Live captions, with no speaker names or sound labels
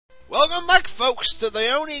Welcome back, folks, to the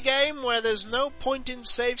only game where there's no point in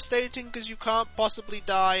save stating because you can't possibly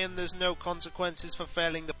die and there's no consequences for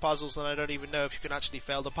failing the puzzles, and I don't even know if you can actually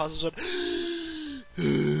fail the puzzles.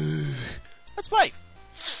 Let's play!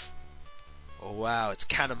 Oh wow, it's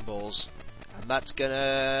cannonballs. And that's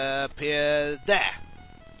gonna appear there.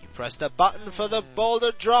 You press the button for the ball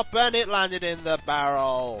to drop and it landed in the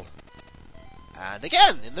barrel. And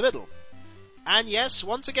again, in the middle. And yes,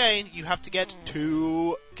 once again, you have to get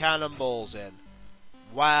 2 cannonballs in.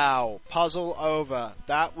 Wow, puzzle over.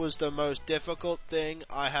 That was the most difficult thing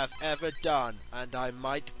I have ever done, and I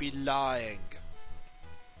might be lying.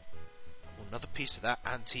 Oh, another piece of that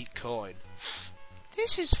antique coin.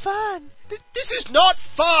 This is fun. This is not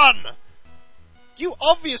fun! You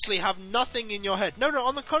obviously have nothing in your head. No,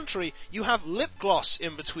 on the contrary, you have lip gloss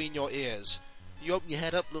in between your ears. You open your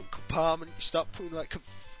head up, little compartment, you start putting like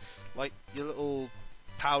your little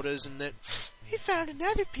powders in it. He found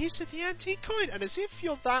another piece of the antique coin, and as if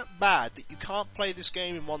you're that bad that you can't play this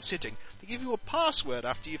game in one sitting, they give you a password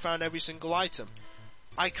after you found every single item.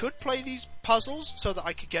 I could play these puzzles so that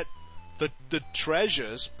I could get the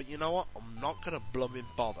treasures, but you know what? I'm not gonna bloomin'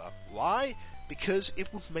 bother. Why? Because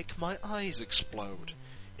it would make my eyes explode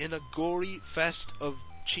in a gory fest of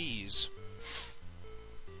cheese.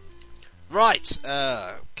 Right,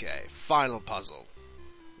 okay, final puzzle.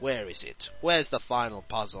 Where is it? Where's the final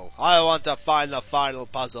puzzle? I want to find the final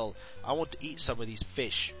puzzle. I want to eat some of these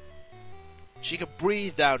fish. She can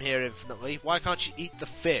breathe down here infinitely. Why can't she eat the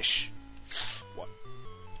fish? What?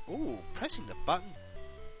 Ooh, pressing the button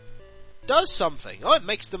does something. Oh, it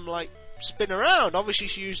makes them, like, spin around. Obviously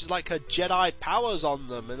she uses, like, her Jedi powers on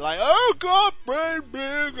them. And like, oh god, brain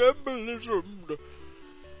big embolism.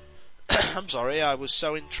 I'm sorry, I was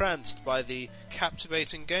so entranced by the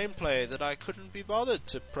captivating gameplay that I couldn't be bothered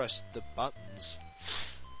to press the buttons.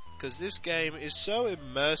 Because this game is so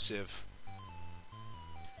immersive.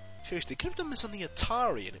 Seriously, they could have done this on the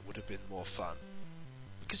Atari and it would have been more fun.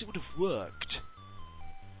 Because it would have worked.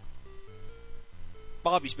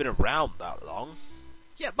 Barbie's been around that long.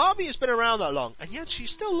 Yeah, Barbie has been around that long, and yet she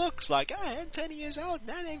still looks like, I am 20 years old,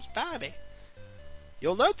 my name's Barbie.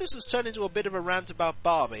 You'll note this has turned into a bit of a rant about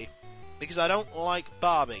Barbie. Because I don't like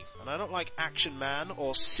Barbie, and I don't like Action Man,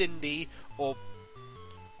 or Cindy, or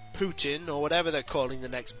Putin, or whatever they're calling the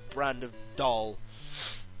next brand of doll.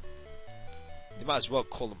 They might as well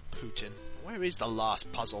call them Putin. Where is the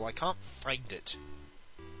last puzzle? I can't find it.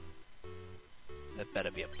 There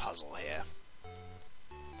better be a puzzle here.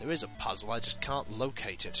 There is a puzzle, I just can't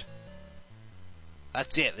locate it.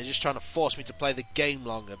 That's it, they're just trying to force me to play the game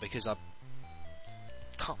longer, because I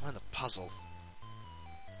can't find the puzzle.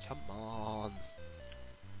 Come on.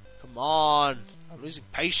 Come on. I'm losing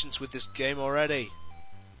patience with this game already.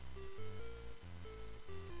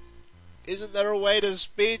 Isn't there a way to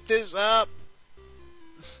speed this up?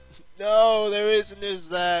 No, there isn't, is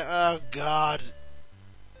there? Oh, God.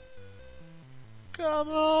 Come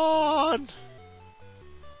on.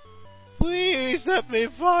 Please let me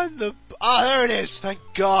find the... Ah, there it is. Thank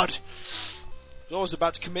God. I was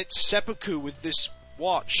about to commit seppuku with this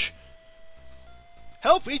watch.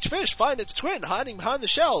 Help each fish find its twin hiding behind the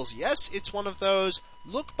shells. Yes, it's one of those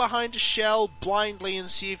look behind a shell blindly and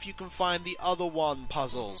see if you can find the other one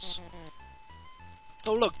puzzles.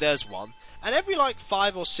 Oh look, there's one. And every like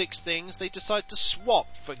 5 or 6 things they decide to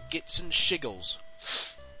swap for gits and shiggles.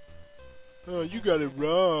 Oh, you got it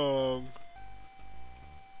wrong.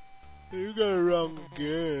 You got it wrong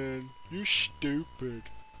again. You're stupid.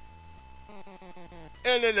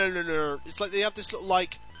 No. It's like they have this little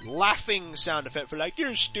like laughing sound effect for like,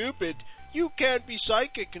 you're stupid. You can't be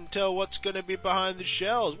psychic and tell what's going to be behind the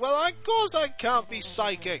shells. Well, of course I can't be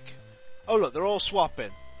psychic. Oh look, they're all swapping.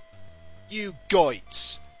 You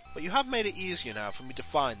goits. But you have made it easier now for me to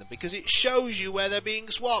find them because it shows you where they're being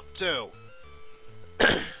swapped to.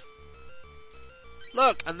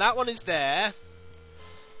 Look, and that one is there.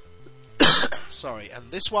 Sorry, and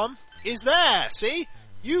this one is there. See?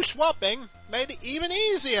 You swapping made it even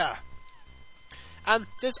easier. And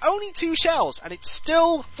there's only 2 shells, and it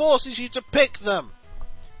still forces you to pick them.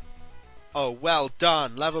 Oh, well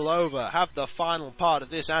done. Level over. Have the final part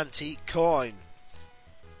of this antique coin.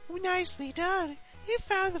 Oh, nicely done. You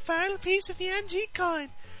found the final piece of the antique coin.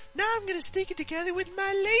 Now I'm going to stick it together with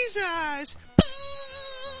my laser eyes.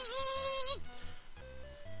 Psst!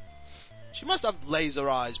 She must have laser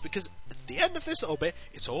eyes, because at the end of this little bit,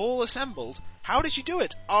 it's all assembled. How did she do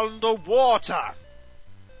it? Underwater!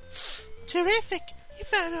 Terrific! You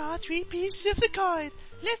found all 3 pieces of the coin.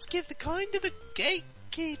 Let's give the coin to the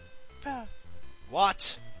gatekeeper.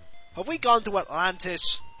 What? Have we gone to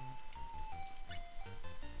Atlantis?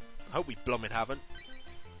 I hope we blummin' haven't.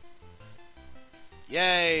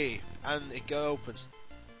 Yay! And it opens.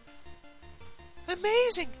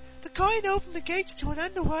 Amazing! The coin opened the gates to an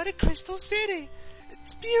underwater crystal city.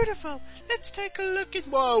 It's beautiful. Let's take a look at...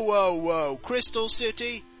 Whoa, whoa, whoa. Crystal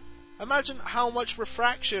City? Imagine how much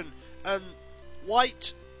refraction and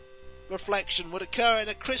light reflection would occur in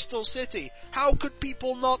a crystal city. How could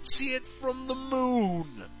people not see it from the moon?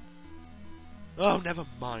 Oh, never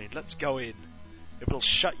mind. Let's go in. It will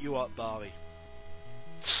shut you up, Barbie.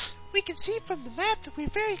 We can see from the map that we're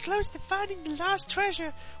very close to finding the lost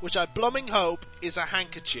treasure. Which I blooming hope is a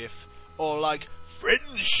handkerchief. Or like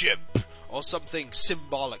friendship. Or something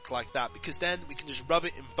symbolic like that. Because then we can just rub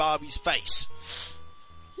it in Barbie's face.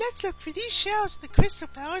 Let's look for these shells in the crystal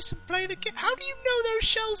palace and play the game. How do you know those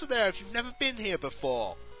shells are there if you've never been here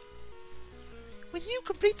before? When you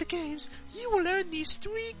complete the games, you will earn these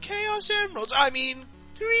 3 Chaos Emeralds.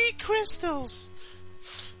 3 crystals.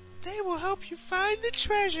 They will help you find the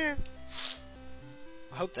treasure.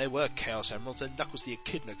 I hope they were Chaos Emeralds, and Knuckles the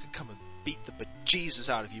Echidna could come and beat the bejesus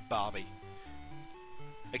out of you, Barbie.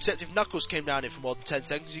 Except if Knuckles came down here for more than 10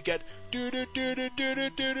 seconds, you get... I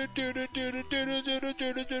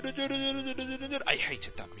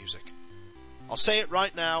hated that music. I'll say it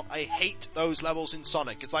right now, I hate those levels in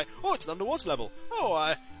Sonic. It's like, oh, it's an underwater level. Oh,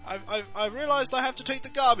 I've realised I have to take the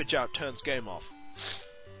garbage out, turns game off.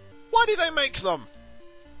 Why do they make them?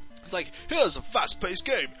 It's like, here's a fast-paced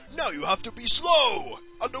game, now you have to be slow,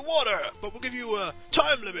 underwater, but we'll give you a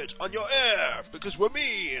time limit on your air, because we're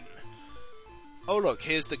mean. Oh look,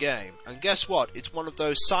 here's the game, and guess what, it's one of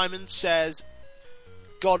those Simon Says,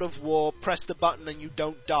 God of War, press the button and you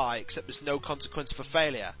don't die, except there's no consequence for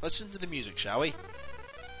failure. Listen to the music, shall we?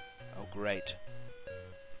 Oh great.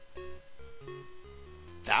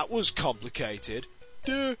 That was complicated.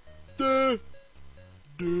 So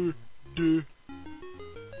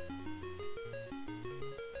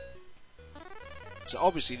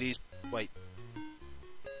obviously these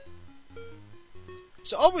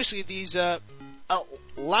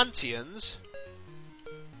Atlanteans.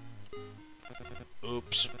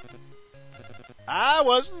 Oops. I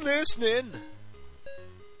wasn't listening.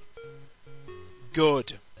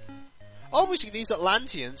 Good. Obviously these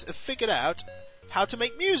Atlanteans have figured out how to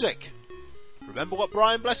make music. Remember what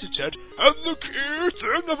Brian Blessed said? And the key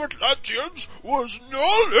thing of Atlanteans was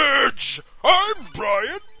knowledge. I'm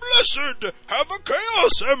Brian Blessed. Have a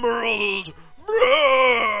Chaos Emerald.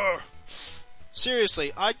 Bruh.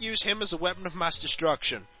 Seriously, I'd use him as a weapon of mass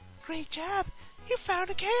destruction. Great job. You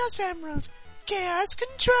found a Chaos Emerald. Chaos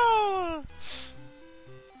Control.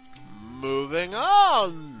 Moving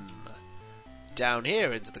on. Down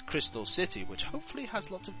here into the Crystal City, which hopefully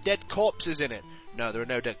has lots of dead corpses in it. No, there are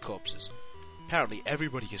no dead corpses. Apparently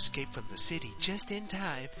everybody escaped from the city just in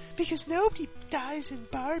time. Because nobody dies in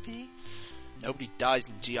Barbie. Nobody dies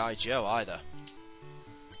in G.I. Joe either.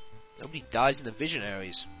 Nobody dies in the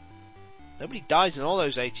Visionaries. Nobody dies in all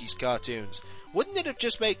those 80s cartoons. Wouldn't it have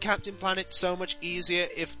just made Captain Planet so much easier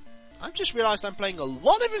if... I've just realised I'm playing a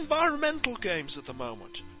lot of environmental games at the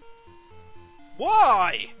moment.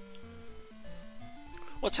 Why?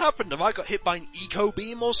 What's happened? Have I got hit by an eco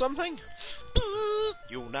beam or something?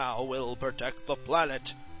 You now will protect the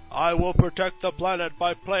planet. I will protect the planet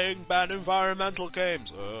by playing bad environmental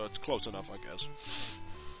games. It's close enough, I guess.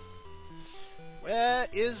 Where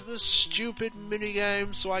is the stupid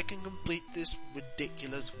minigame so I can complete this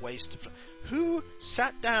ridiculous waste of... Who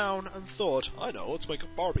sat down and thought, I know, let's make a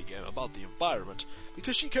Barbie game about the environment,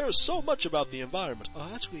 because she cares so much about the environment.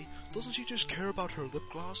 Actually, doesn't she just care about her lip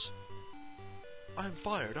gloss? I'm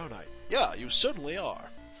fired, aren't I? Yeah, you certainly are.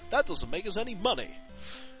 That doesn't make us any money.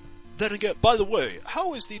 Then again, by the way,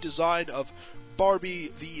 how is the design of Barbie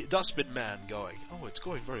the Dustbin Man going? Oh, it's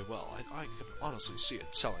going very well. I can honestly see it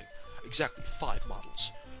selling exactly 5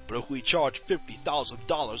 models. But if we charge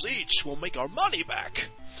 $50,000 each, we'll make our money back.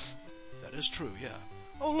 That is true, yeah.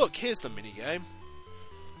 Oh, look, here's the minigame.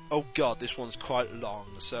 Oh god, this one's quite long,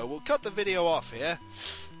 so we'll cut the video off here.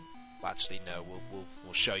 Well, actually, no,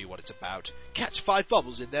 we'll show you what it's about. Catch 5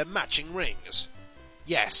 bubbles in their matching rings.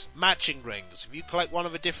 Yes, matching rings. If you collect one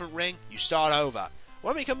of a different ring, you start over.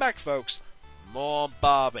 When we come back, folks, more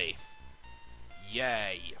Barbie.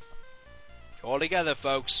 Yay. All together,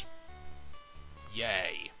 folks.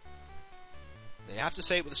 Yay. Now, you have to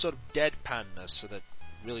say it with a sort of deadpanness so that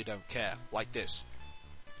you really don't care. Like this.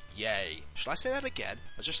 Yay. Should I say that again?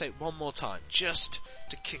 I'll just say it one more time, just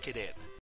to kick it in.